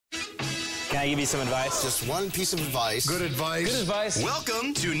Can I give you some advice? Just one piece of advice. Good advice. Good advice.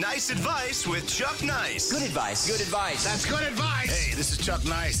 Welcome to Nice Advice with Chuck Nice. Good advice. Good advice. That's good advice. Hey, this is Chuck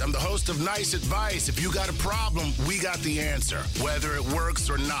Nice. I'm the host of Nice Advice. If you got a problem, we got the answer, whether it works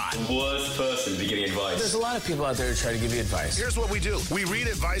or not. Worst person to be giving advice. There's a lot of people out there who try to give you advice. Here's what we do. We read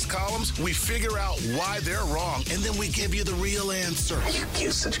advice columns, we figure out why they're wrong, and then we give you the real answer. You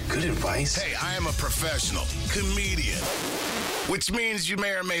give such good advice. Hey, I am a professional comedian, which means you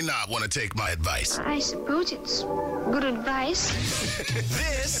may or may not want to take my advice. I suppose it's good advice.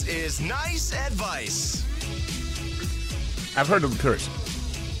 This is Nice Advice. I've heard of the curse.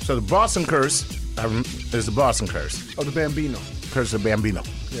 So the Boston curse is the Boston curse. Oh, the Bambino. Curse of Bambino.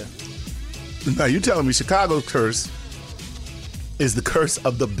 Yeah. Now you telling me Chicago's curse is the curse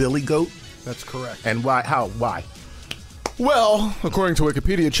of the Billy Goat? That's correct. And why? How? Why? Well, according to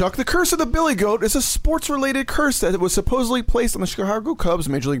Wikipedia, Chuck, the curse of the Billy Goat is a sports-related curse that was supposedly placed on the Chicago Cubs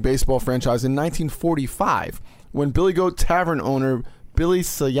Major League Baseball franchise in 1945 when Billy Goat Tavern owner Billy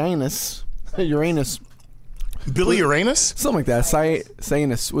Uranus, something like that,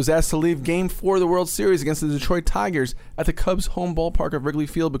 Cyanus, was asked to leave Game 4 of the World Series against the Detroit Tigers at the Cubs' home ballpark of Wrigley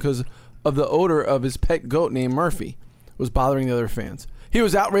Field because of the odor of his pet goat named Murphy was bothering the other fans. He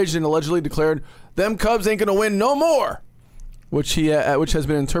was outraged and allegedly declared, "Them Cubs ain't gonna win no more," which has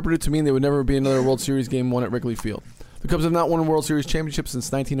been interpreted to mean there would never be another World Series game won at Wrigley Field. The Cubs have not won a World Series championship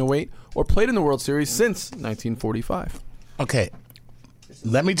since 1908 or played in the World Series since 1945. Okay,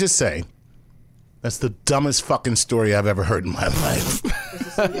 let me just say, that's the dumbest fucking story I've ever heard in my life.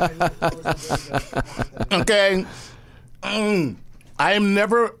 Okay, I've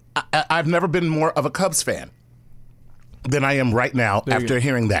never been more of a Cubs fan than I am right now after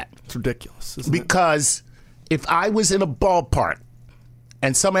hearing that. It's ridiculous, isn't Because if I was in a ballpark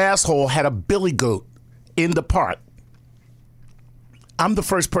and some asshole had a Billy Goat in the park, I'm the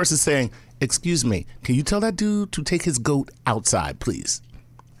first person saying, "Excuse me, can you tell that dude to take his goat outside, please?"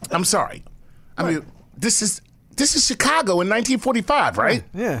 I'm sorry. I mean, this is Chicago in 1945, right?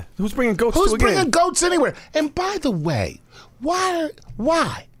 Yeah. Who's bringing goats Who's to a game? bringing goats anywhere? And by the way, why?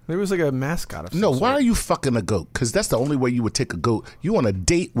 Maybe it was like a mascot of some No, sort. why are you fucking a goat? Because that's the only way you would take a goat. You on a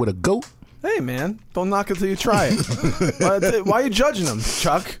date with a goat? Hey, man, don't knock it till you try it. Why are you judging him,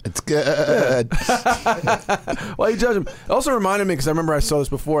 Chuck? It's good. Why are you judging him? It also reminded me, because I remember I saw this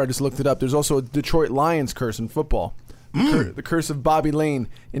before, I just looked it up. There's also a Detroit Lions curse in football. The curse of Bobby Lane.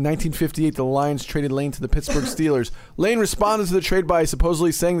 In 1958, the Lions traded Lane to the Pittsburgh Steelers. Lane responded to the trade by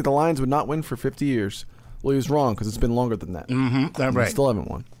supposedly saying that the Lions would not win for 50 years. Well, he was wrong, because it's been longer than that. That's They right. still haven't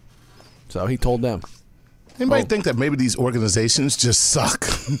won. So he told them. Anybody think that maybe these organizations just suck?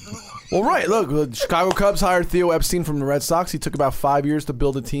 Well, right. Look, the Chicago Cubs hired Theo Epstein from the Red Sox. He took about 5 years to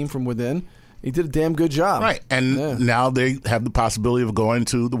build a team from within. He did a damn good job. Right. And now they have the possibility of going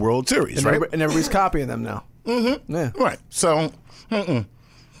to the World Series, And, right? and everybody's copying them now. Mm-hmm. Yeah. Right. So,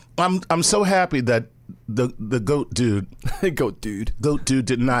 I'm so happy that the goat dude Goat dude.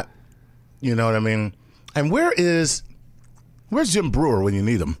 did not, you know what I mean? And where's Jim Brewer when you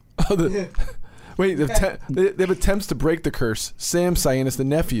need him? Wait, they have attempts to break the curse. Sam Cyanus, the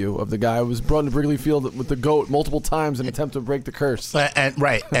nephew of the guy, was brought into Wrigley Field with the goat multiple times in an attempt to break the curse.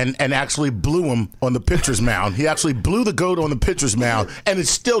 And actually blew him on the pitcher's mound. He actually blew the goat on the pitcher's mound, and it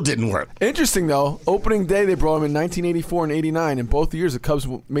still didn't work. Interesting, though. Opening day, they brought him in 1984 and 89. In both years, the Cubs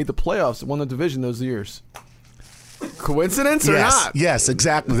made the playoffs and won the division those years. Coincidence or not? Yes,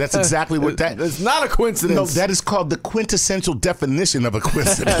 exactly. That's exactly what that It's not a coincidence. No, that is called the quintessential definition of a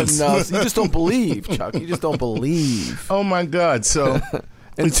coincidence. No, you just don't believe, Chuck. You just don't believe. Oh, my God. So,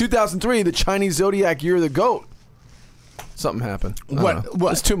 in 2003, the Chinese Zodiac Year of the Goat, something happened. What?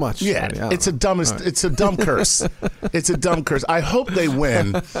 It's too much. Yeah, it's a dumb curse. It's a dumb curse. I hope they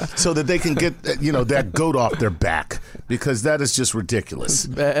win so that they can get that goat off their back, because that is just ridiculous.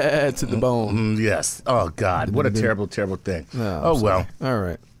 Bad to the bone. Yes. Oh God, what a terrible, terrible thing. No, well. All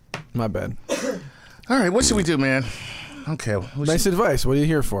right, my bad. All right, what should we do, man? Okay. Nice advice. What are you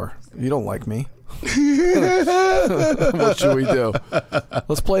here for? You don't like me. What should we do?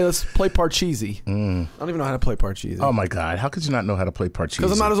 Let's play Parcheesi. I don't even know how to play Parcheesi. Oh my God, how could you not know how to play Parcheesi?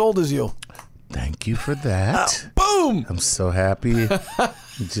 Because I'm not as old as you. Thank you for that. Boom! I'm so happy.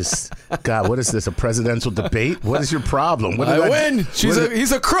 God, what is this? A presidential debate? What is your problem? What I win.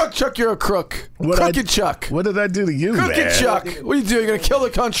 He's a crook. Chuck, you're a crook. Crooked Chuck. What did I do to you, Crooked man? Chuck. What are you doing? You're going to kill the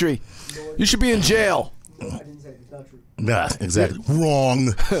country. You should be in jail. Nah, exactly.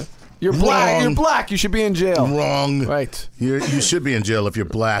 Wrong. You're black. You're black. You should be in jail. Wrong. Right. You should be in jail if you're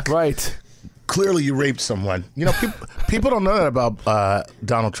black. Right. Clearly you raped someone. You know, people don't know that about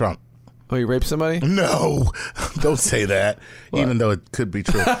Donald Trump. Oh, he raped somebody? No, don't say that, even though it could be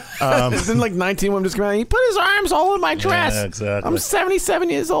true. Then like 19 women just come out. He put his arms all in my dress. Yeah, exactly. I'm 77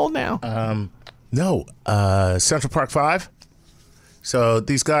 years old now. No, Central Park 5. So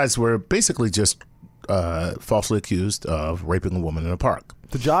these guys were basically just falsely accused of raping a woman in a park.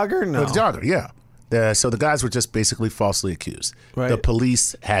 The jogger? No. The jogger, yeah. So the guys were just basically falsely accused. Right. The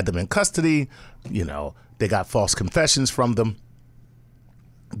police had them in custody. You know, they got false confessions from them.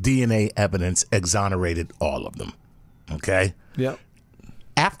 DNA evidence exonerated all of them. Okay? Yep.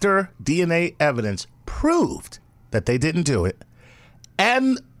 After DNA evidence proved that they didn't do it,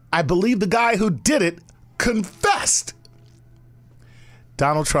 and I believe the guy who did it confessed,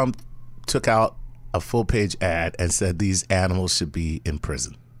 Donald Trump took out a full-page ad and said these animals should be in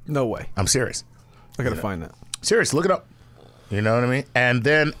prison. No way. I'm serious. I got to find that. Serious, look it up. You know what I mean? And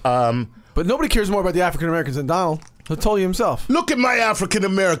then, But nobody cares more about the African Americans than Donald. He'll tell you himself. look at my African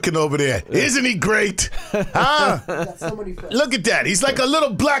American over there. Isn't he great? Huh? Look at that. He's like a little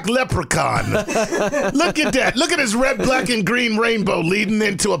black leprechaun. Look at that. Look at his red, black, and green rainbow leading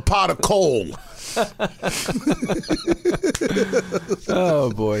into a pot of coal.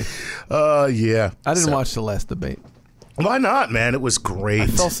 Oh, boy. Yeah. I didn't watch the last debate. Why not, man? It was great. I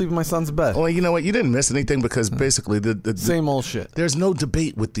fell asleep in my son's bed. Well, you know what? You didn't miss anything because basically the Same old shit. there's no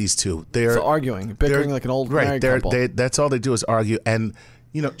debate with these two. They're So arguing, bickering like an old married couple. That's all they do is argue. And,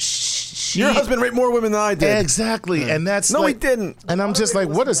 you know, Your husband raped more women than I did. Exactly. And that's No, like, he didn't. And I'm just like,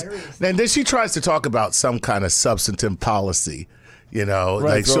 what is... And then she tries to talk about some kind of substantive policy. You know,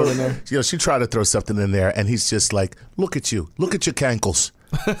 Right, like throw it so, in there. you know, she tried to throw something in there, and he's just like, "Look at you, look at your cankles.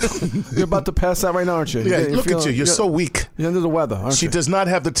 You're about to pass out right now, aren't you? Yeah, You're look at feeling- you. You're so weak. You're under the weather, aren't She you? does not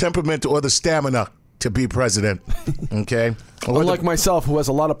have the temperament or the stamina to be president." Okay, Unlike myself, who has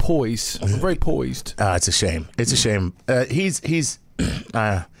a lot of poise. I'm very poised. it's a shame. It's a shame. He's.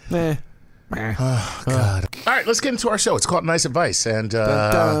 God. All right, let's get into our show. It's called Nice Advice, and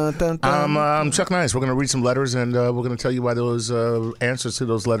Dun, dun, dun, I'm Chuck Nice. We're going to read some letters, and we're going to tell you why those answers to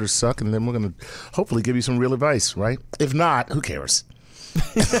those letters suck, and then we're going to hopefully give you some real advice, right? If not, who cares?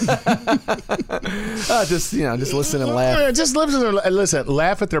 Just listen and laugh. Yeah, just listen,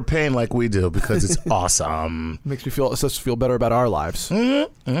 laugh at their pain like we do because it's awesome. Makes me feel better about our lives.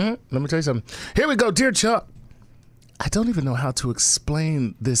 Let me tell you something. Here we go, dear Chuck. I don't even know how to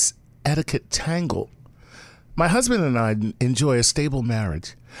explain this etiquette tangle. My husband and I enjoy a stable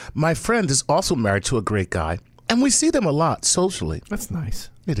marriage. My friend is also married to a great guy, and we see them a lot socially. That's nice.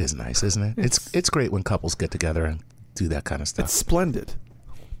 It is nice, isn't it? It's great when couples get together and do that kind of stuff. It's splendid.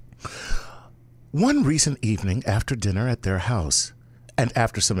 One recent evening after dinner at their house, and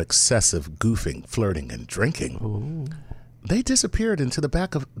after some excessive goofing, flirting, and drinking, they disappeared into the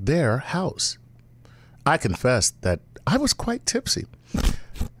back of their house. I confessed that I was quite tipsy.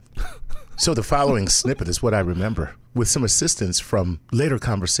 So the following snippet is what I remember, with some assistance from later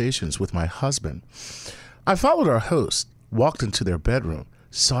conversations with my husband. I followed our host, walked into their bedroom,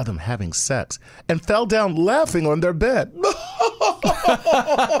 saw them having sex, and fell down laughing on their bed.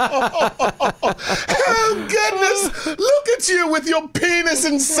 Oh, goodness. Look at you with your penis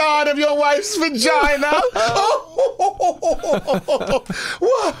inside of your wife's vagina.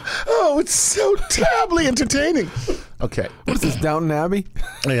 Oh, it's so terribly entertaining. Okay. What is this, Downton Abbey?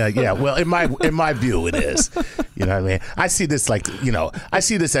 Yeah. Well, in my view, it is. You know what I mean? I see this like, I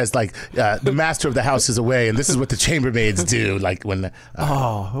see this as like the master of the house is away, and this is what the chambermaids do. Like when.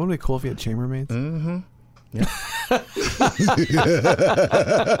 Wouldn't it be cool if you had chambermaids? Mm-hmm. Yeah.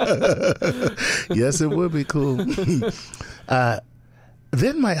 Yes, it would be cool.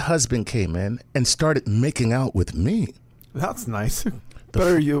 Then my husband came in and started making out with me. That's nice.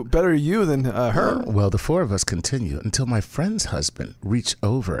 Better you than her. Well, the four of us continued until my friend's husband reached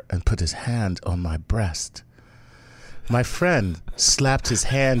over and put his hand on my breast. My friend slapped his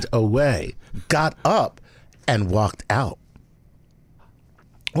hand away, got up, and walked out.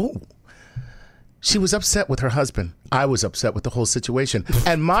 Oh. She was upset with her husband. I was upset with the whole situation.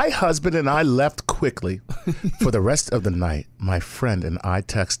 And my husband and I left quickly. For the rest of the night, my friend and I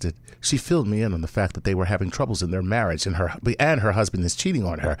texted. She filled me in on the fact that they were having troubles in their marriage, and her husband is cheating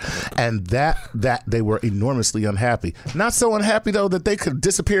on her, and that they were enormously unhappy. Not so unhappy though that they could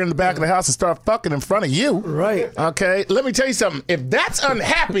disappear in the back of the house and start fucking in front of you. Right. Okay. Let me tell you something. If that's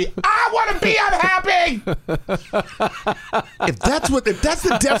unhappy, I want to be unhappy. If that's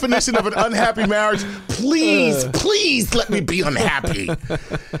the definition of an unhappy marriage, please let me be unhappy.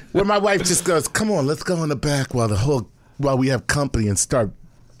 Where my wife just goes, "Come on, let's go in the back while we have company and start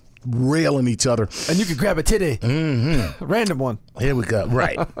railing each other." And you could grab a titty. Mm-hmm. A random one. Here we go.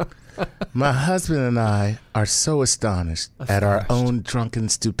 Right. My husband and I are so astonished at our own drunken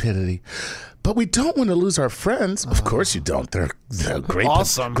stupidity. But we don't want to lose our friends. Of course you don't. They're great,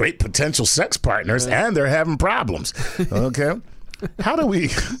 Awesome. great potential sex partners, and they're having problems. Okay? How do we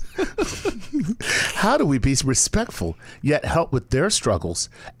be respectful yet help with their struggles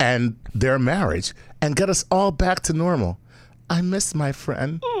and their marriage and get us all back to normal? I miss my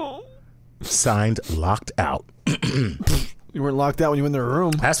friend. Signed, Locked Out. You weren't locked out when you were in their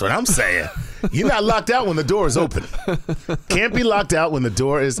room. That's what I'm saying. You're not locked out when the door is open. Can't be locked out when the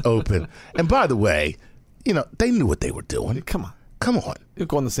door is open. And by the way, they knew what they were doing. Come on. You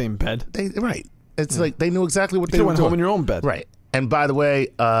go in the same bed. Right. It's like they knew exactly what they You were went doing. home in your own bed. Right. And by the way,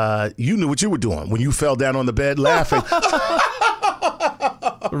 you knew what you were doing when you fell down on the bed laughing.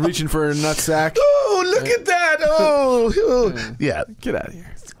 Reaching for a nutsack. Oh, look at that. Oh. Yeah. Get out of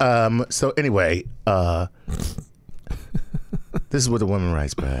here. So anyway, this is what the woman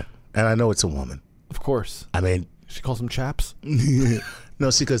writes back. And I know it's a woman. Of course. I mean, she calls them chaps. No,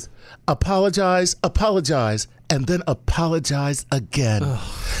 she goes, apologize, and then apologize again.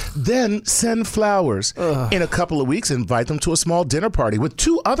 Then send flowers. In a couple of weeks, invite them to a small dinner party with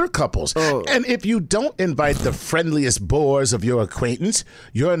 2 other couples. And if you don't invite the friendliest bores of your acquaintance,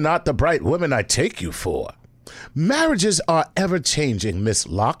 you're not the bright woman I take you for. Marriages are ever-changing, Miss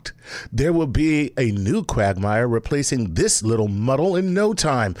Locked. There will be a new quagmire replacing this little muddle in no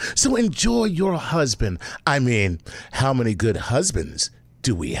time. So enjoy your husband. I mean, how many good husbands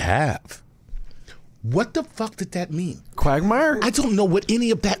do we have? What the fuck did that mean? Quagmire? I don't know what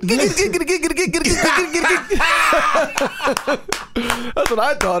any of that meant. That's what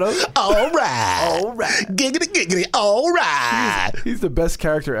I thought of. All right. Giggity, all right. He's the best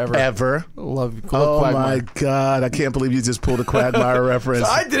character ever. Love Oh Quagmire. my God. I can't believe you just pulled a Quagmire reference.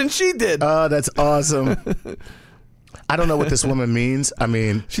 I didn't, she did. Oh, that's awesome. I don't know what this woman means. I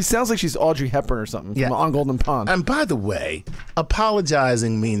mean, she sounds like she's Audrey Hepburn or something from On Golden Pond. And by the way,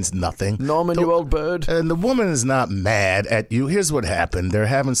 apologizing means nothing. Norman, you old bird. And the woman is not mad at you. Here's what happened. They're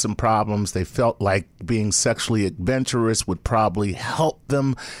having some problems. They felt like being sexually adventurous would probably help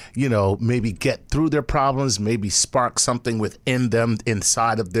them, maybe get through their problems, maybe spark something within them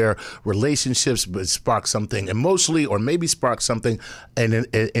inside of their relationships, but spark something emotionally, or maybe spark something in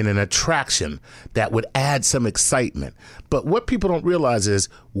an attraction that would add some excitement. But what people don't realize is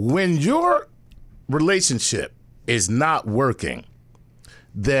when your relationship is not working,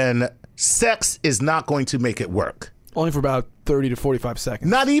 then sex is not going to make it work. Only for about 30 to 45 seconds.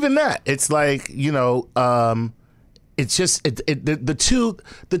 Not even that. It's like, it's just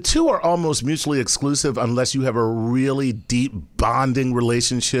the two are almost mutually exclusive unless you have a really deep bonding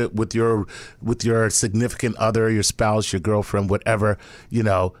relationship with your significant other, your spouse, your girlfriend, whatever,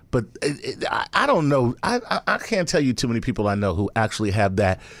 But I don't know. I can't tell you too many people I know who actually have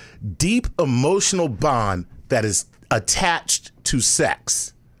that deep emotional bond that is attached to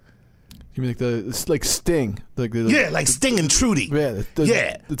sex. You mean like Sting? Like Sting and Trudy. Yeah, the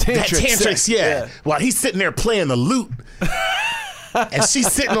tantrics. That tantrics, yeah. While he's sitting there playing the lute. And she's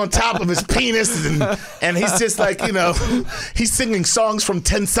sitting on top of his penis, and he's just like, he's singing songs from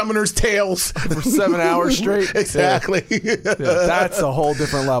 10 Summoner's Tales. For 7 hours straight. Exactly. Yeah, that's a whole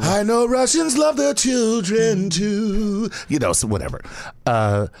different level. I know Russians love their children too. So whatever.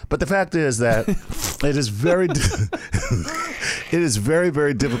 But the fact is that it is very,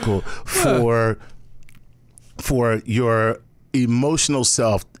 very difficult for your emotional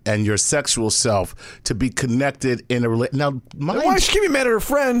self and your sexual self to be connected in a relationship. Now, why should she be mad at her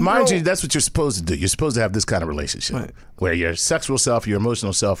friend? Mind you, that's what you're supposed to do. You're supposed to have this kind of relationship, right, where your sexual self, your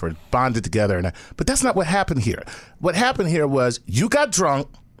emotional self are bonded together. But that's not what happened here. What happened here was you got drunk,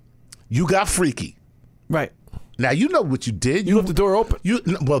 you got freaky. Right. Now, you know what you did. You left the door open.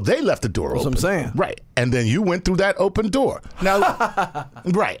 They left the door open. That's what I'm saying. Right. And then you went through that open door. Now,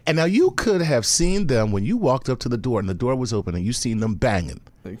 right. And now you could have seen them when you walked up to the door and the door was open and you seen them banging.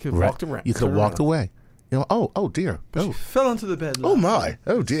 You could have walked around. You could have walked away. Oh dear. She fell into the bed. Oh my.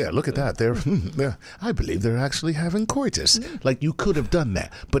 Oh dear. Look at that. I believe they're actually having coitus. Like you could have done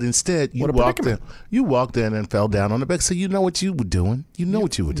that, but instead you walked in and fell down on the bed. So you know what you were doing. You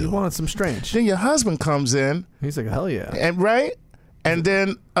what you were doing. You wanted some strange. Then your husband comes in. He's like, hell yeah. And right. And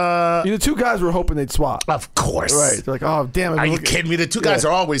then the two guys were hoping they'd swap. Of course. Right. They're like, oh damn it. Are you kidding me? The two guys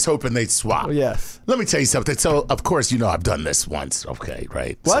are always hoping they'd swap. Oh, yes. Let me tell you something. So of course I've done this once. Okay,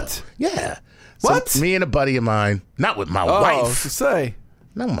 right. What? So, yeah. What? So me and a buddy of mine, not with my wife. To say.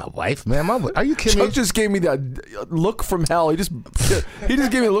 Not my wife, man. Are you kidding Chuck me? just gave me that look from hell. He just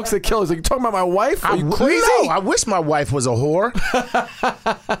gave me looks that kill. He's like, you talking about my wife? Are you crazy? No, I wish my wife was a whore.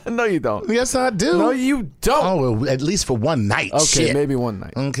 No, you don't. Yes, I do. No, you don't. Oh, well, at least for one night. Okay, Shit. maybe one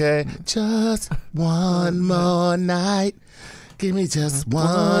night. Okay, just one more night. Give me just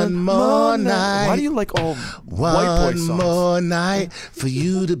one more night. Why do you like all white boy One songs? more night for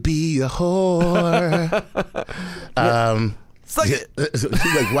you to be a whore. It's like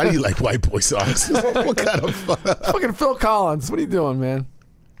Like, why do you like white boy songs? What kind of fun? fucking Phil Collins. What are you doing, man?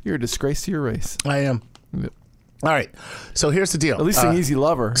 You're a disgrace to your race. I am. Yep. All right. So here's the deal. At least sing Easy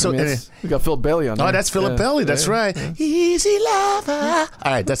Lover. so- We got Phil Bailey on there. Oh, that's Philip Bailey. That's right. Easy lover.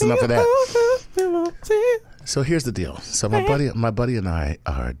 All right, that's enough of that. So here's the deal. So my buddy and I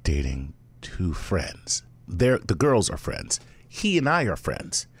are dating two friends. The girls are friends. He and I are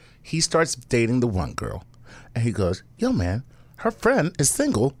friends. He starts dating the one girl, and he goes, "Yo, man, her friend is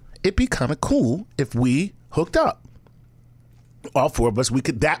single. It'd be kind of cool if we hooked up. All four of us. We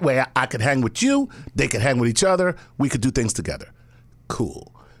could that way. I could hang with you. They could hang with each other. We could do things together.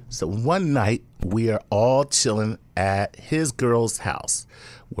 Cool." So one night we are all chilling at his girl's house.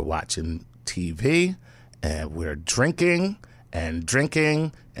 We're watching TV. And we're drinking, and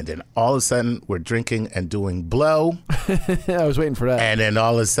then all of a sudden we're drinking and doing blow. I was waiting for that. And then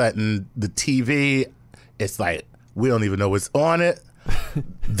all of a sudden the TV, it's like we don't even know what's on it.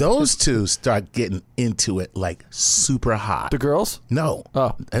 Those two start getting into it like super hot. The girls? No.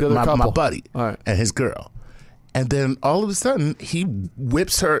 Oh, the other my couple. buddy All right. and his girl. And then all of a sudden he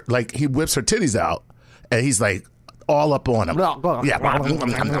whips her titties out, and he's like all up on him. Yeah.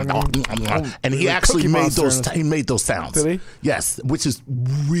 And he actually Cookie made Monster. he made those sounds. Did he? Yes, which is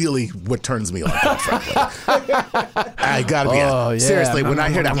really what turns me on. Frankly. I gotta be Oh, yeah. seriously. When I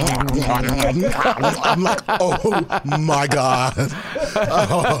hear that, I'm like, oh my god,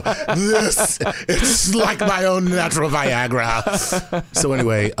 it's like my own natural Viagra. So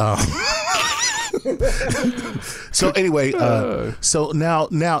anyway. So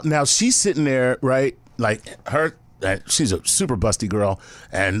now she's sitting there, right? Like her, she's a super busty girl,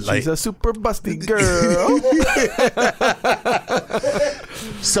 and like She's a super busty girl.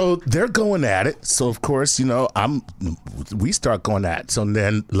 so they're going at it. So of course, we start going at it. So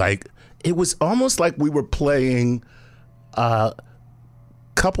then, like, it was almost like we were playing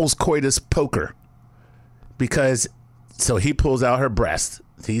couples coitus poker, because so he pulls out her breast,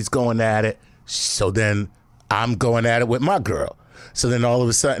 he's going at it. So then I'm going at it with my girl. So then all of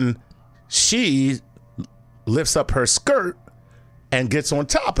a sudden she lifts up her skirt and gets on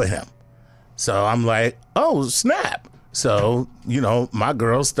top of him. So I'm like, oh, snap. So, my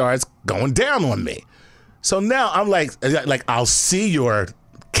girl starts going down on me. So now I'm like, I'll see your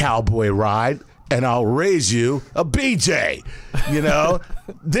cowboy ride and I'll raise you a BJ,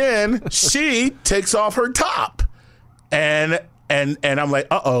 Then she takes off her top, and I'm like,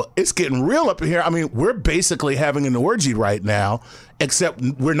 it's getting real up in here. I mean, we're basically having an orgy right now, except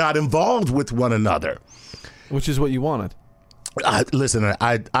we're not involved with one another. Which is what you wanted. Listen,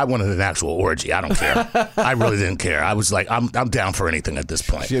 I wanted an actual orgy. I don't care. I really didn't care. I was like, I'm down for anything at this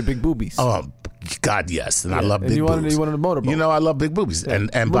point. She had big boobies. Oh, God, yes. And I love big you boobies. You wanted a motorboat. I love big boobies.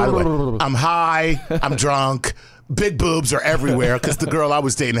 And by the way, I'm high, I'm drunk. Big boobs are everywhere, because the girl I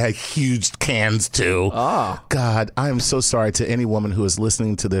was dating had huge cans too. Ah. God, I am so sorry to any woman who is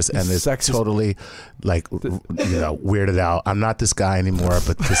listening to this and is Sexist. totally weirded out. I'm not this guy anymore,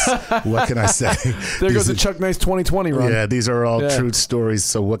 but what can I say? There goes the Chuck Nice 2020 run. Yeah, these are all true stories,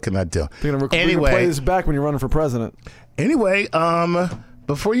 so what can I do? We're gonna play this back when you're running for president. Anyway,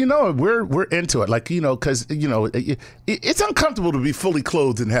 before you know it, we're into it. Like, because, it's uncomfortable to be fully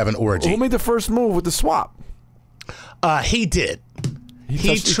clothed and have an orgy. Who made the first move with the swap? He did.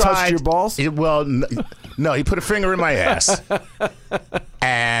 He touched your balls? No, he put a finger in my ass.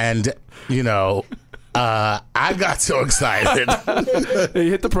 And, I got so excited. He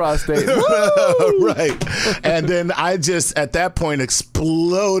hit the prostate. Right. And then I just, at that point,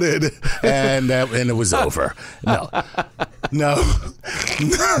 exploded, and it was over. No.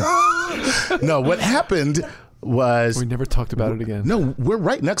 What happened was... We never talked about it again. No, we're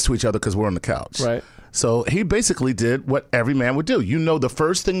right next to each other because we're on the couch. Right. So he basically did what every man would do. The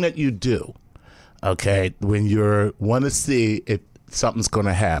first thing that you do, okay, when you want to see if something's going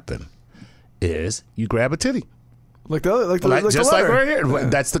to happen, is you grab a titty. Like just the like letter. right here. Yeah.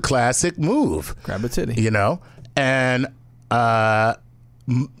 That's the classic move. Grab a titty. And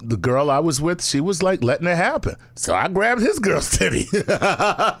the girl I was with, she was like letting it happen. So I grabbed his girl's titty.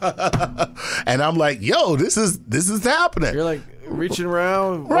 And I'm like, yo, this is happening. You're like reaching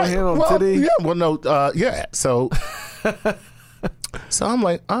around, Right. one hand on titty. Yeah, well, no, yeah. So So I'm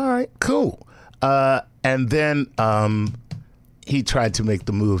like, all right, cool. And then he tried to make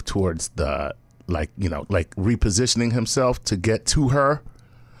the move towards the, like repositioning himself to get to her.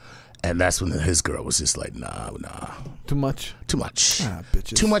 And that's when his girl was just like, nah. Too much? Too much. Ah,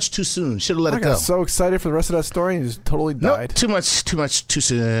 bitches. Too much too soon. Should have let I it go. got so excited for the rest of that story and just totally No, died. too much too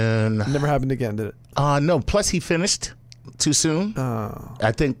soon. Never happened again, did it? No, plus he finished too soon. Oh.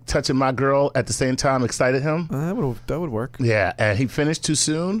 I think touching my girl at the same time excited him. That would work. Yeah, and he finished too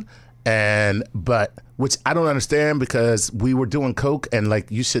soon. But which I don't understand because we were doing coke and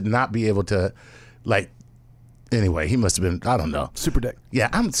like you should not be able to like. Anyway, he must have been, I don't know. Super dick. Yeah,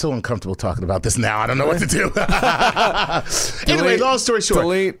 I'm so uncomfortable talking about this now. I don't know what to do. Anyway, long story short,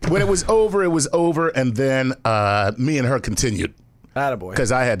 when it was over, and then me and her continued. Attaboy.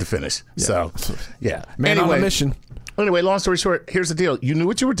 Because I had to finish. Yeah. So, yeah. Man on a mission. Anyway, long story short, here's the deal. You knew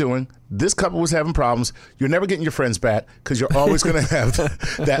what you were doing. This couple was having problems. You're never getting your friends back because you're always going to have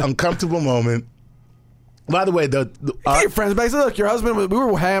that uncomfortable moment. By the way, your friends back. Look, your husband, we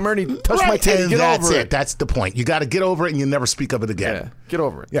were hammered. He touched my titty. Get over it. That's the point. You got to get over it, and you never speak of it again. Yeah, get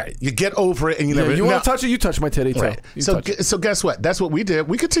over it. Yeah, you get over it, and you never. You want to touch it? You touch my titty too. Right. So guess what? That's what we did.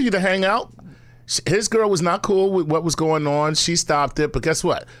 We continued to hang out. His girl was not cool with what was going on. She stopped it, but guess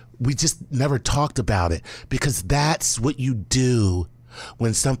what? We just never talked about it because that's what you do.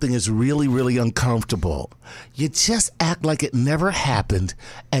 When something is really, really uncomfortable, you just act like it never happened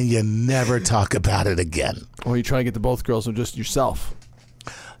and you never talk about it again. Or you try to get to both girls or just yourself.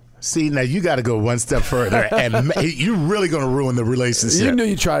 See, now you got to go one step further, and you're really going to ruin the relationship. You knew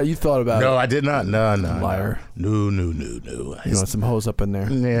you tried. You thought about it. No, I did not. No. Liar. No. You want some hoes up in there.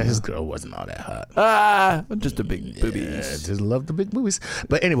 Yeah, his girl wasn't all that hot. Just the big boobies. Yeah, just love the big boobies.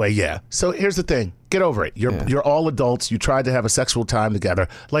 But anyway, yeah. So here's the thing. Get over it. You're all adults. You tried to have a sexual time together.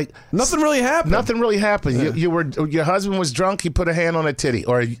 Like nothing really happened. Nothing really happened. Yeah. Your husband was drunk. He put a hand on a titty,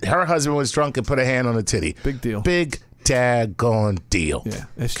 or her husband was drunk and put a hand on a titty. Big deal. Big daggone deal. Yeah,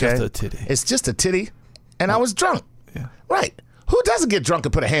 it's just a titty. It's just a titty, and I was drunk. Yeah. Right. Who doesn't get drunk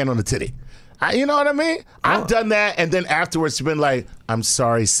and put a hand on a titty? You know what I mean? I've done that, and then afterwards been like, I'm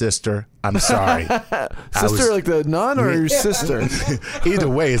sorry, sister. I'm sorry. Sister like the nun or your sister? Either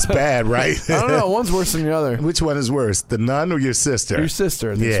way, it's bad, right? I don't know. One's worse than the other. Which one is worse, the nun or your sister? Your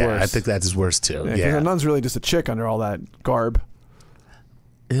sister, I think, is worse. I think that is worse, too. Yeah, the nun's really just a chick under all that garb.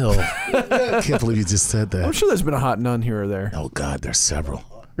 Ew. I can't believe you just said that. I'm sure there's been a hot nun here or there. Oh, God, there's several.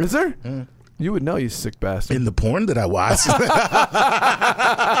 Is there? You would know, you sick bastard. In the porn that I watched.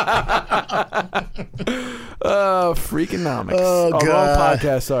 Freakonomics. Oh, God. Wrong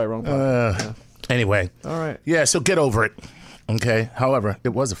podcast. Sorry, wrong podcast. Anyway. All right. Yeah, so get over it. Okay. However, it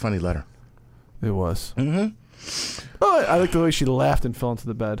was a funny letter. It was. Mm-hmm. Oh, I like the way she laughed and fell into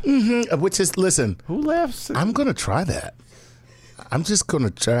the bed. Mm-hmm. Which is, listen. Who laughs? I'm going to try that. I'm just going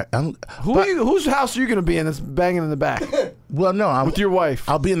to try. Whose house are you going to be in that's banging in the back? Well, no. With your wife.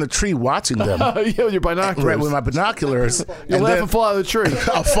 I'll be in the tree watching them. Yeah, with your binoculars. Right, with my binoculars. You'll laugh and fall out of the tree.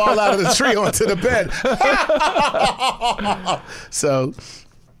 I'll fall out of the tree onto the bed. So...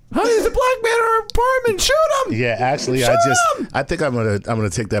 Honey, is a black man or a Borman? Shoot him! Yeah, actually, I think I'm gonna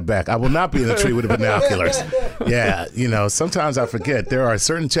take that back. I will not be in the tree with the binoculars. Yeah, sometimes I forget there are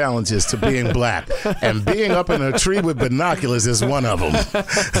certain challenges to being black, and being up in a tree with binoculars is one of them.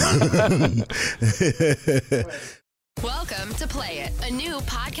 Welcome to Play It, a new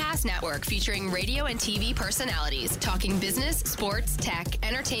podcast network featuring radio and TV personalities talking business, sports, tech,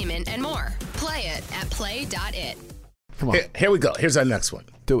 entertainment, and more. Play it at play.it. Come on. Here we go. Here's our next one.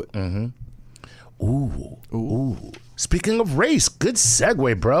 Do it. Mm-hmm. Ooh. Speaking of race, good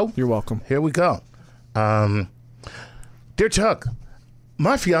segue, bro. You're welcome. Here we go. Dear Chuck,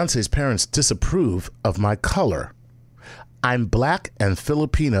 my fiance's parents disapprove of my color. I'm black and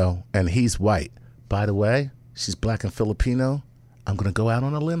Filipino, and he's white. By the way, she's black and Filipino. I'm going to go out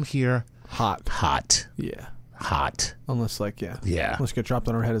on a limb here. Hot. Yeah. Hot. Unless, Yeah. Unless get dropped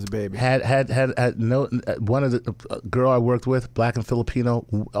on her head as a baby. Had no one of the girl I worked with, black and Filipino,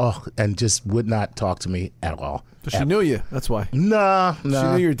 and just would not talk to me at all. But she knew you. That's why. Nah. She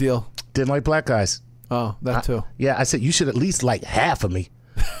knew your deal. Didn't like black guys. Oh, that too. Yeah, I said you should at least like half of me,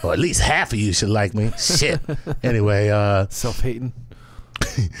 or at least half of you should like me. Shit. Anyway, self-hating.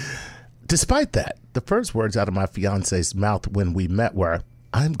 Despite that, the first words out of my fiance's mouth when we met were,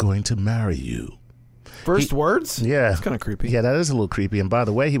 "I'm going to marry you." First words? Yeah. It's kind of creepy. Yeah, that is a little creepy. And by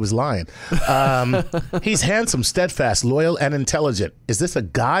the way, he was lying. He's handsome, steadfast, loyal, and intelligent. Is this a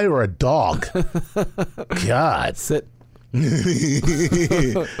guy or a dog? God. Sit.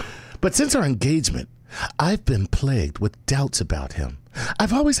 But since our engagement, I've been plagued with doubts about him.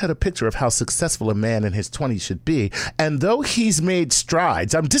 I've always had a picture of how successful a man in his 20s should be, and though he's made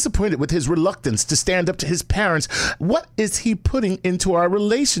strides, I'm disappointed with his reluctance to stand up to his parents. What is he putting into our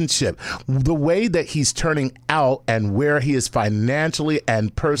relationship? The way that he's turning out and where he is financially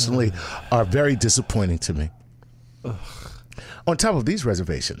and personally are very disappointing to me. On top of these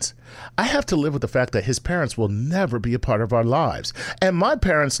reservations, I have to live with the fact that his parents will never be a part of our lives. And my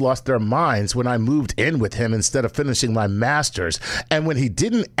parents lost their minds when I moved in with him instead of finishing my master's, and when he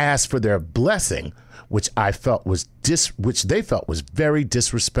didn't ask for their blessing, which they felt was very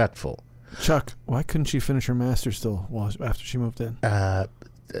disrespectful. Chuck, why couldn't she finish her master's still after she moved in?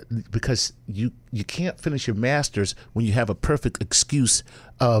 Because you can't finish your master's when you have a perfect excuse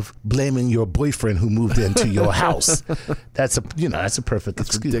of blaming your boyfriend who moved into your house. That's a perfect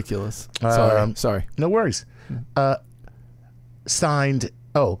excuse. Ridiculous. Sorry. No worries. Signed.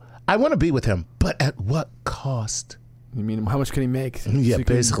 Oh, I want to be with him, but at what cost? You mean how much can he make? Yeah, so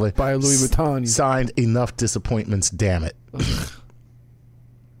basically. Buy a Louis Vuitton. Signed enough disappointments. Damn it.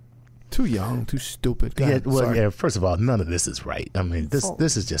 Too young, too stupid. God, First of all, none of this is right. I mean,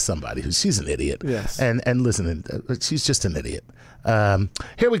 this is just somebody she's an idiot. Yes. And listen, she's just an idiot.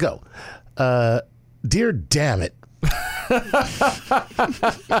 Here we go. Dear damn it. Kind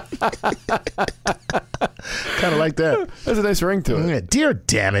of like that. There's a nice ring to it. Yeah, dear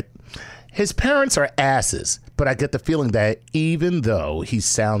damn it. His parents are asses, but I get the feeling that even though he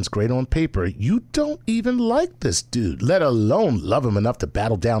sounds great on paper, you don't even like this dude, let alone love him enough to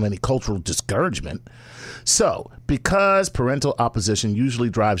battle down any cultural discouragement. So, because parental opposition usually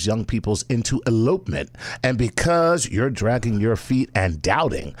drives young peoples into elopement, and because you're dragging your feet and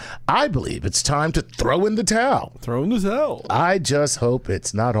doubting, I believe it's time to throw in the towel. Throw in the towel. I just hope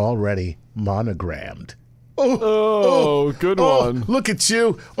it's not already monogrammed. Oh, good one. Look at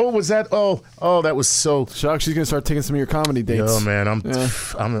you. Oh, was that? Oh, that was so. Chuck, she's gonna start taking some of your comedy dates. Oh man, I'm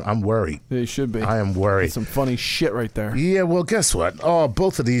worried. Yeah, you should be. I am worried. That's some funny shit right there. Yeah, well, guess what? Oh,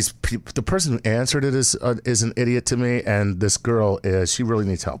 both of these people. The person who answered it is an idiot to me, and this girl she really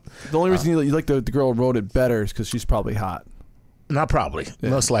needs help. The only reason you like the girl who wrote it better is because she's probably hot. Not probably. Yeah,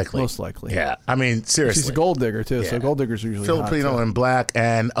 most likely. Yeah. I mean, seriously. She's a gold digger too. Yeah. So gold diggers are usually Filipino hot, and black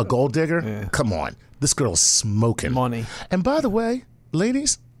and a gold digger. Yeah. Come on. This girl's smoking money. And by the way,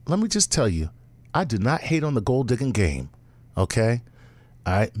 ladies, let me just tell you, I do not hate on the gold digging game. Okay?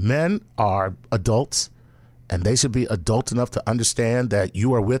 All right. Men are adults, and they should be adult enough to understand that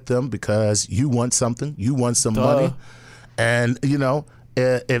you are with them because you want something, you want some money, and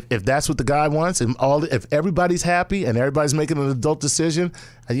if that's what the guy wants, and if everybody's happy and everybody's making an adult decision,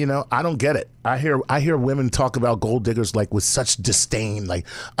 I don't get it. I hear women talk about gold diggers like with such disdain, like,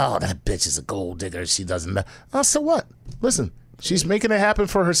 oh, that bitch is a gold digger. She doesn't. Oh, so what? Listen, she's making it happen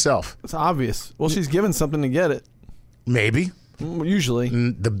for herself. It's obvious. Well, she's given something to get it. Maybe. Usually.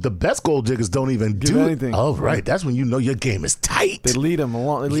 The best gold diggers don't even do anything. Oh, right. That's when you know your game is tight. They lead them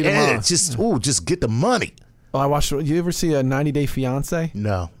along. They lead them on. Just get the money. Oh, I watched. You ever see a 90 Day Fiance?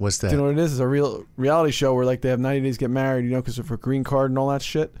 No, what's that? Do you know what it is? It's a real reality show where they have 90 days to get married, because of a green card and all that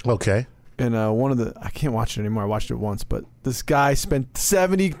shit. Okay. And I can't watch it anymore. I watched it once, but this guy spent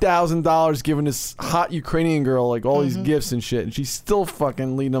 $70,000 giving this hot Ukrainian girl like all these gifts and shit, and she's still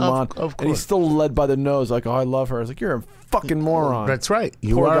fucking leading him on. Of course. And he's still led by the nose, like, oh, I love her. I was like, you're a fucking moron. That's right.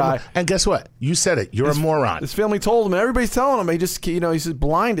 You Poor are. Guy. And guess what? You said it. You're a moron. His family told him, and everybody's telling him. He just, he's just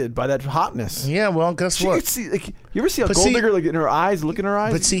blinded by that hotness. Yeah. Well, guess what? You ever see a gold digger in her eyes, look in her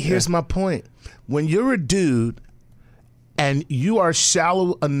eyes? But see, here's my point. When you're a dude and you are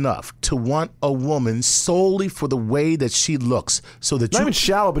shallow enough to want a woman solely for the way that she looks, so that not even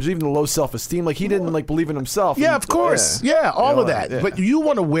shallow, but even the low self-esteem. Like he didn't believe in himself. Yeah, of course. Yeah, all of that. Yeah. But you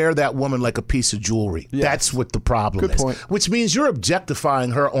want to wear that woman like a piece of jewelry. Yes. That's what the problem is. Good point. Which means you're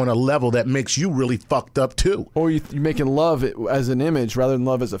objectifying her on a level that makes you really fucked up too. Or you're making love as an image rather than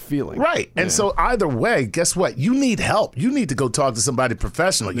love as a feeling. Right. And so either way, guess what? You need help. You need to go talk to somebody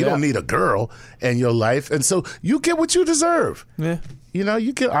professional. You don't need a girl in your life. And so you get what you deserve. Yeah.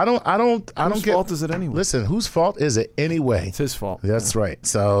 You can. I don't Whose fault is it anyway? Listen, whose fault is it anyway? It's his fault. That's right.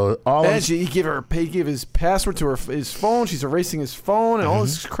 So he gave his password to his phone. She's erasing his phone and all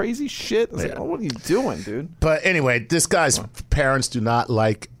this crazy shit. I was like, what are you doing, dude? But anyway, this guy's parents do not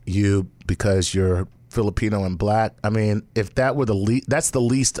like you because you're Filipino and black. I mean, if that were that's the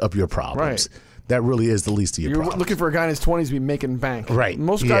least of your problems. Right. That really is the least of your problems. You're looking for a guy in his 20s to be making bank. Right.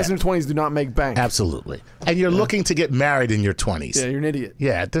 Most guys in their 20s do not make bank. Absolutely. And you're looking to get married in your 20s. Yeah, you're an idiot.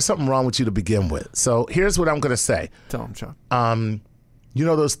 Yeah, there's something wrong with you to begin with. So here's what I'm going to say. Tell him, Chuck. You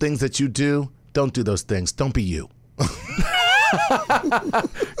know those things that you do? Don't do those things. Don't be you.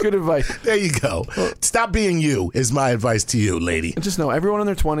 Good advice. There you go. Stop being you is my advice to you, lady. Just know everyone in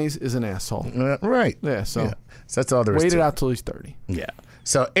their 20s is an asshole. Right. Yeah, so that's all there is wait to it out till he's 30. Yeah.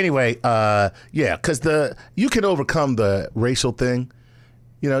 So anyway, because you can overcome the racial thing.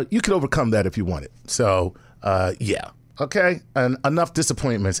 You can overcome that if you want it. So, okay? And enough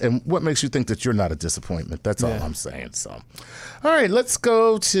disappointments. And what makes you think that you're not a disappointment? That's all I'm saying. So, all right, let's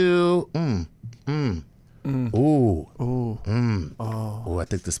go to... Ooh, I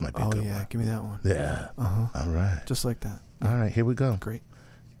think this might be a good one. Give me that one. Yeah. All right. Just like that. All right, here we go. Great.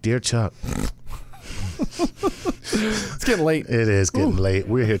 Dear Chuck. It's getting late. It is getting late.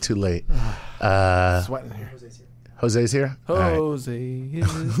 We're here too late. Sweating here. Jose's here? Jose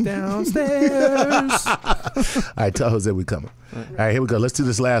is downstairs. All right, tell Jose we coming. All right, here we go. Let's do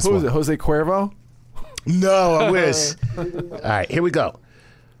this last Who one. is it, Jose Cuervo? No, I wish. All right, here we go.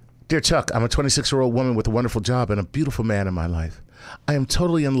 Dear Chuck, I'm a 26-year-old woman with a wonderful job and a beautiful man in my life. I am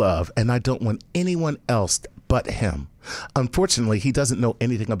totally in love, and I don't want anyone else but him. Unfortunately, he doesn't know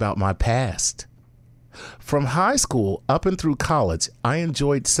anything about my past. From high school up and through college, I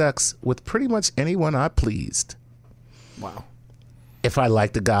enjoyed sex with pretty much anyone I pleased. Wow. If I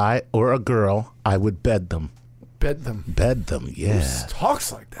liked a guy or a girl, I would bed them. Bed them. Bed them, yeah. Who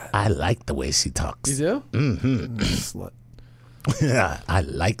talks like that? I like the way she talks. You do? Mm-hmm. Slut. Yeah, I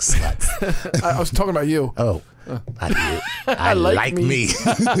like sluts. I was talking about you. Oh, I like me.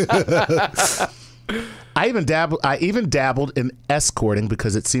 I even dabbled in escorting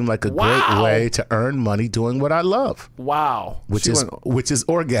because it seemed like a great way to earn money doing what I love. Wow. Which is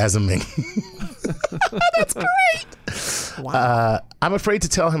orgasming. That's great. Wow. I'm afraid to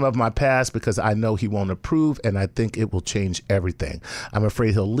tell him of my past because I know he won't approve, and I think it will change everything. I'm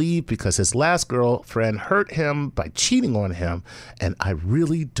afraid he'll leave because his last girlfriend hurt him by cheating on him, and I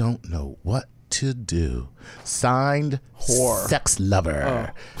really don't know what to do. Signed, Whore. Sex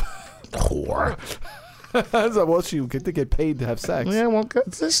lover. Whore. So, well, she get to get paid to have sex. Yeah, well,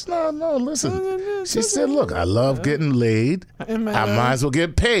 no, listen. She said, look, I love getting laid. I might as well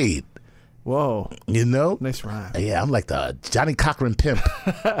get paid. Whoa. You know? Nice rhyme. Yeah, I'm like the Johnny Cochran pimp.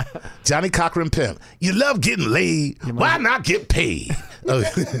 Johnny Cochran pimp. You love getting laid. Why not get paid? Call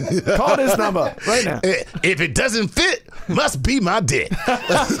this number right now. If it doesn't fit, must be my dick.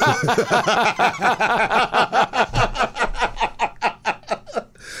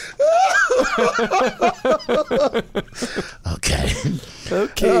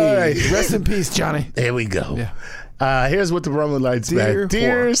 Okay. All right. Rest in peace, Johnny. There we go. Yeah. Here's what the Roman lights back.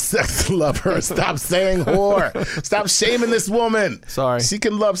 Dear sex lover, stop saying whore. Stop shaming this woman. Sorry. She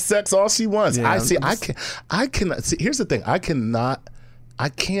can love sex all she wants. Yeah, I cannot see. Here's the thing. I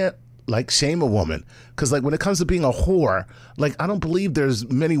can't like shame a woman because like when it comes to being a whore, like I don't believe there's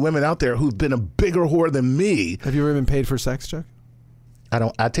many women out there who've been a bigger whore than me. Have you ever been paid for sex, Chuck?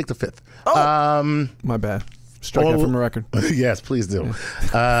 I take the fifth. Oh. My bad. Strike that from the record. Yes, please do.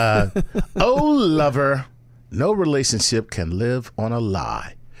 Oh, lover. No relationship can live on a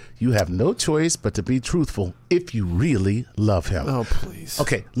lie. You have no choice but to be truthful if you really love him. Oh, please.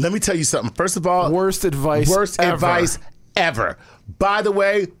 Okay, let me tell you something. First of all, worst advice ever. By the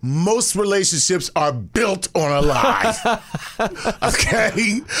way, most relationships are built on a lie.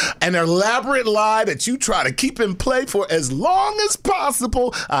 Okay? An elaborate lie that you try to keep in play for as long as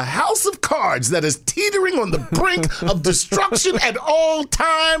possible. A house of cards that is teetering on the brink of destruction at all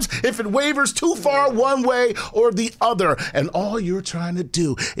times if it wavers too far one way or the other. And all you're trying to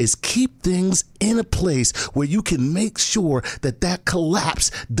do is keep things in a place where you can make sure that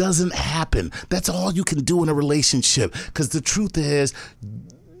collapse doesn't happen. That's all you can do in a relationship. Because the truth is,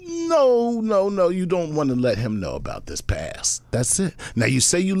 no, you don't want to let him know about this past. That's it. Now, you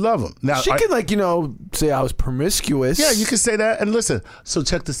say you love him. Now, she could, say I was promiscuous. Yeah, you can say that. And listen, so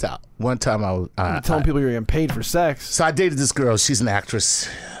check this out. One time I was telling people you're getting paid for sex. So I dated this girl. She's an actress.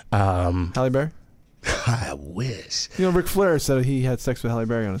 Halle Berry? I wish. Ric Flair said he had sex with Halle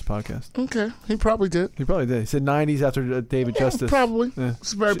Berry on his podcast. Okay, he probably did. He said 90s after David Justice. Probably. Yeah.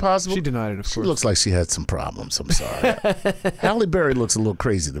 It's very possible. She denied it, of course. She looks like she had some problems. I'm sorry. Halle Berry looks a little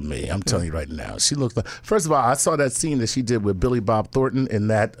crazy to me. I'm telling you right now. She looks like. First of all, I saw that scene that she did with Billy Bob Thornton in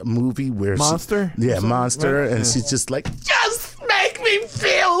that movie where Monster. Monster, right? And she's just like, just make me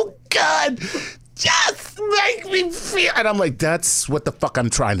feel good. Just make me feel, and I'm like, that's what the fuck I'm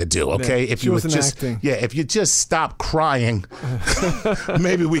trying to do. Okay, yeah, if you would just, acting. if you just stop crying,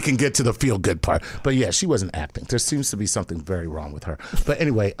 maybe we can get to the feel good part. But yeah, she wasn't acting. There seems to be something very wrong with her. But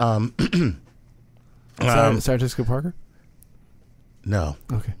anyway, Sarah Jessica Parker. No.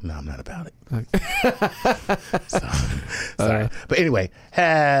 Okay. No, I'm not about it. Okay. Sorry. But anyway,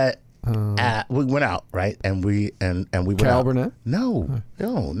 We went out, right? And we went Cal out. Burnett? No.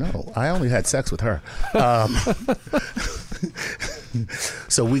 I only had sex with her.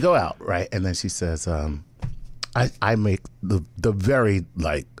 So we go out, right? And then she says, I make the very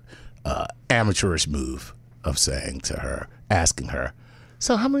amateurish move of saying to her, asking her,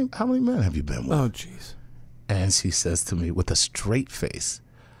 so how many men have you been with? Oh, jeez. And she says to me with a straight face,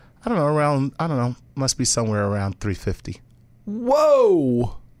 I don't know, must be somewhere around 350.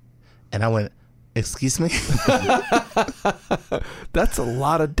 Whoa. And I went, excuse me? That's a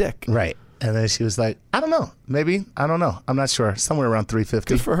lot of dick. Right. And then she was like, I don't know. Maybe. I don't know. I'm not sure. Somewhere around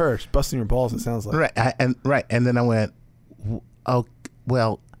 350. Good for her. She's busting your balls, it sounds like. Right. And then I went, oh,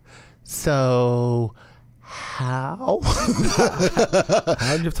 well, so how?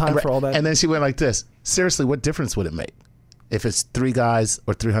 How did you have time for all that? And then she went like this. Seriously, what difference would it make if it's 3 guys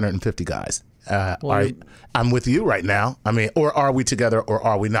or 350 guys? I'm with you right now. I mean, or are we together or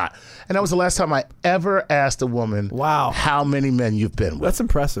are we not? And that was the last time I ever asked a woman, wow, how many men you've been with. That's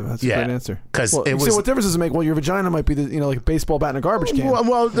impressive. That's a great answer. Because what difference does it make? Well, your vagina might be like a baseball bat in a garbage can.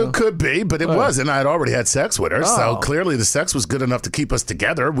 Well, it could be, but it wasn't. I had already had sex with her, so clearly the sex was good enough to keep us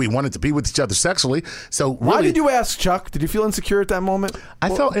together. We wanted to be with each other sexually. So really, why did you ask, Chuck? Did you feel insecure at that moment? I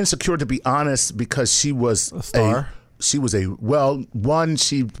felt insecure, to be honest, because she was a star. She was one,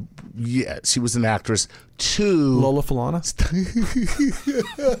 she was an actress. 2, Lola Falana.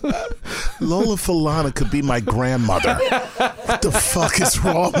 Lola Falana could be my grandmother. What the fuck is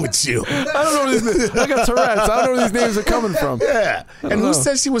wrong with you? I don't know where these I got Tourette's. I don't know where these names are coming from. Yeah. And who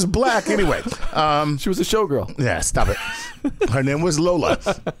said she was black anyway? She was a showgirl. Yeah, stop it. Her name was Lola.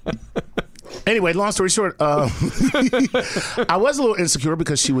 Anyway, long story short, I was a little insecure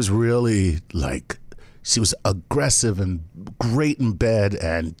because she was really she was aggressive and great in bed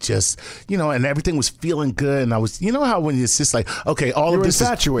and just, and everything was feeling good. And I was, how when it's just like, okay, all of this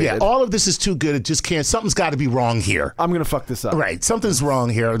is too good. It just can't, something's got to be wrong here. I'm going to fuck this up. Right. Something's wrong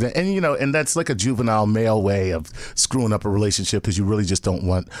here. And, and that's like a juvenile male way of screwing up a relationship because you really just don't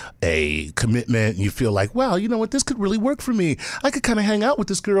want a commitment. And you feel like, wow, you know what? This could really work for me. I could kind of hang out with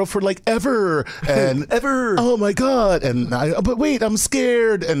this girl for ever. And ever. Oh my God. And but wait, I'm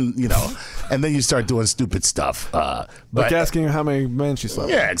scared. And, and then you start doing stupid stuff. Like asking her how many men she slept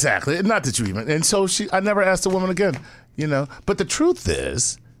with. Yeah, exactly. Not that you even. And so I never asked a woman again, But the truth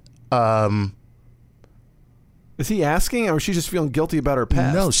is he asking or is she just feeling guilty about her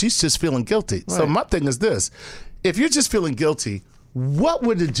past? No, she's just feeling guilty. Right. So my thing is this. If you're just feeling guilty, what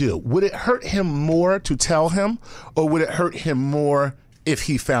would it do? Would it hurt him more to tell him or would it hurt him more if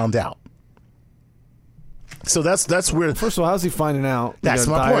he found out? So that's where. First of all, how's he finding out? That's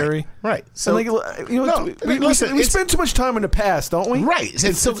my diary? Point. Right. So we spend too much time in the past, don't we? Right.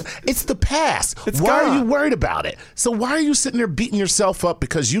 And so it's the past. Why are you worried about it? So why are you sitting there beating yourself up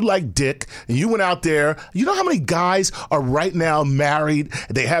because you like dick and you went out there? You know how many guys are right now married?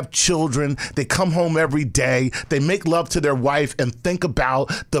 They have children. They come home every day. They make love to their wife and think about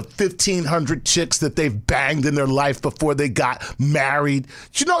the 1,500 chicks that they've banged in their life before they got married.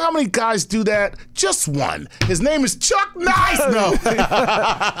 Do you know how many guys do that? Just one. His name is Chuck Nice. No.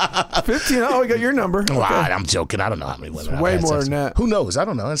 15. Oh, we got your number. Okay. I'm joking. I don't know how many women. It's way more than that. Who knows? I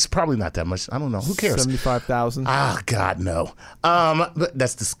don't know. It's probably not that much. I don't know. Who cares? 75,000. Ah, God, no. But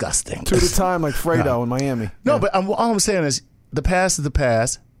that's disgusting. 2 at a time, like Fredo in Miami. No, but all I'm saying is the past is the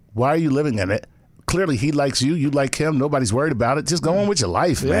past. Why are you living in it? Clearly, he likes you. You like him. Nobody's worried about it. Just go on with your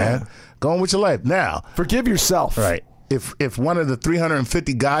life, man. Go on with your life. Now, forgive yourself. Right. If one of the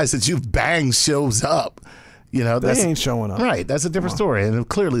 350 guys that you've banged shows up, they ain't showing up. Right. That's a different story. And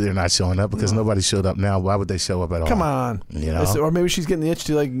clearly they're not showing up because nobody showed up now. Why would they show up at all? Come on. Or maybe she's getting the itch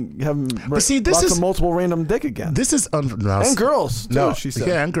to have lots of multiple random dick again. This is and girls too, she said.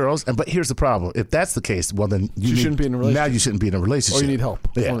 Yeah, and girls. But here's the problem. If that's the case, well then you shouldn't be in a relationship. Now you shouldn't be in a relationship. Or you need help.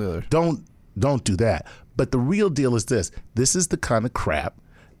 Yeah. One or the other. Don't do that. But the real deal is this. This is the kind of crap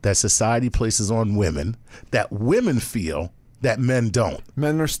that society places on women that women feel that men don't.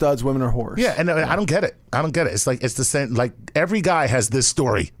 Men are studs, women are whores. Yeah, and I don't get it. It's like it's the same. Like every guy has this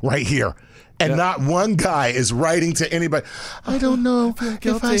story right here, and not one guy is writing to anybody. I don't know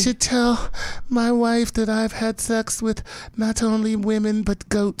if I should tell my wife that I've had sex with not only women but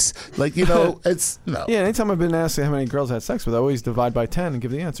goats. It's no. Yeah, anytime I've been asked how many girls I had sex with, I always divide by 10 and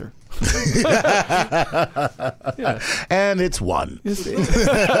give the answer. And it's 1.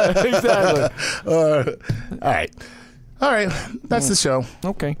 Exactly. All right. That's the show.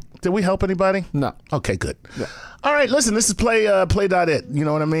 Okay. Did we help anybody? No. Okay, good. Yeah. All right, listen, this is play.it. You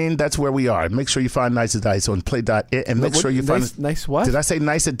know what I mean? That's where we are. Make sure you find Nice at Dice on play.it and make sure you find... Nice what? Did I say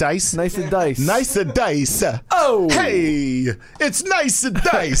Nice at Dice? Nice at Dice. Nice at Dice. Oh. Hey, it's Nice at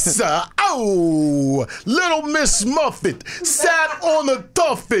Dice. Oh, little Miss Muffet sat on a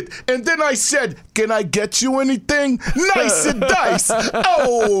tuffet, and then I said, can I get you anything? Nice at Dice.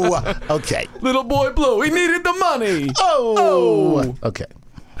 Oh, okay. Little boy Blue, he needed the money. Oh. Okay.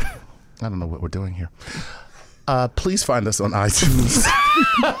 I don't know what we're doing here. Please find us on iTunes.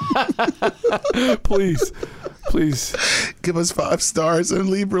 Please. Give us 5 stars and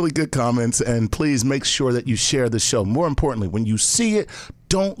leave really good comments. And please make sure that you share the show. More importantly, when you see it,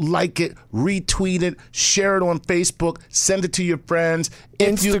 don't like it, retweet it, share it on Facebook, send it to your friends.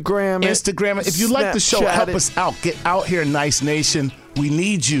 Instagram it. If you like the show, help us out. Get out here, Nice Nation. We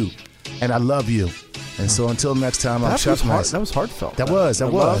need you. And I love you. And so until next time, I'm Chuck Nice. That was heartfelt. That was.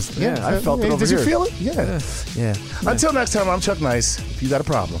 Yeah, I felt it over here. Did you feel it? Yeah. Until next time, I'm Chuck Nice. If you got a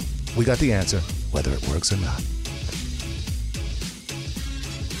problem, we got the answer, whether it works or not.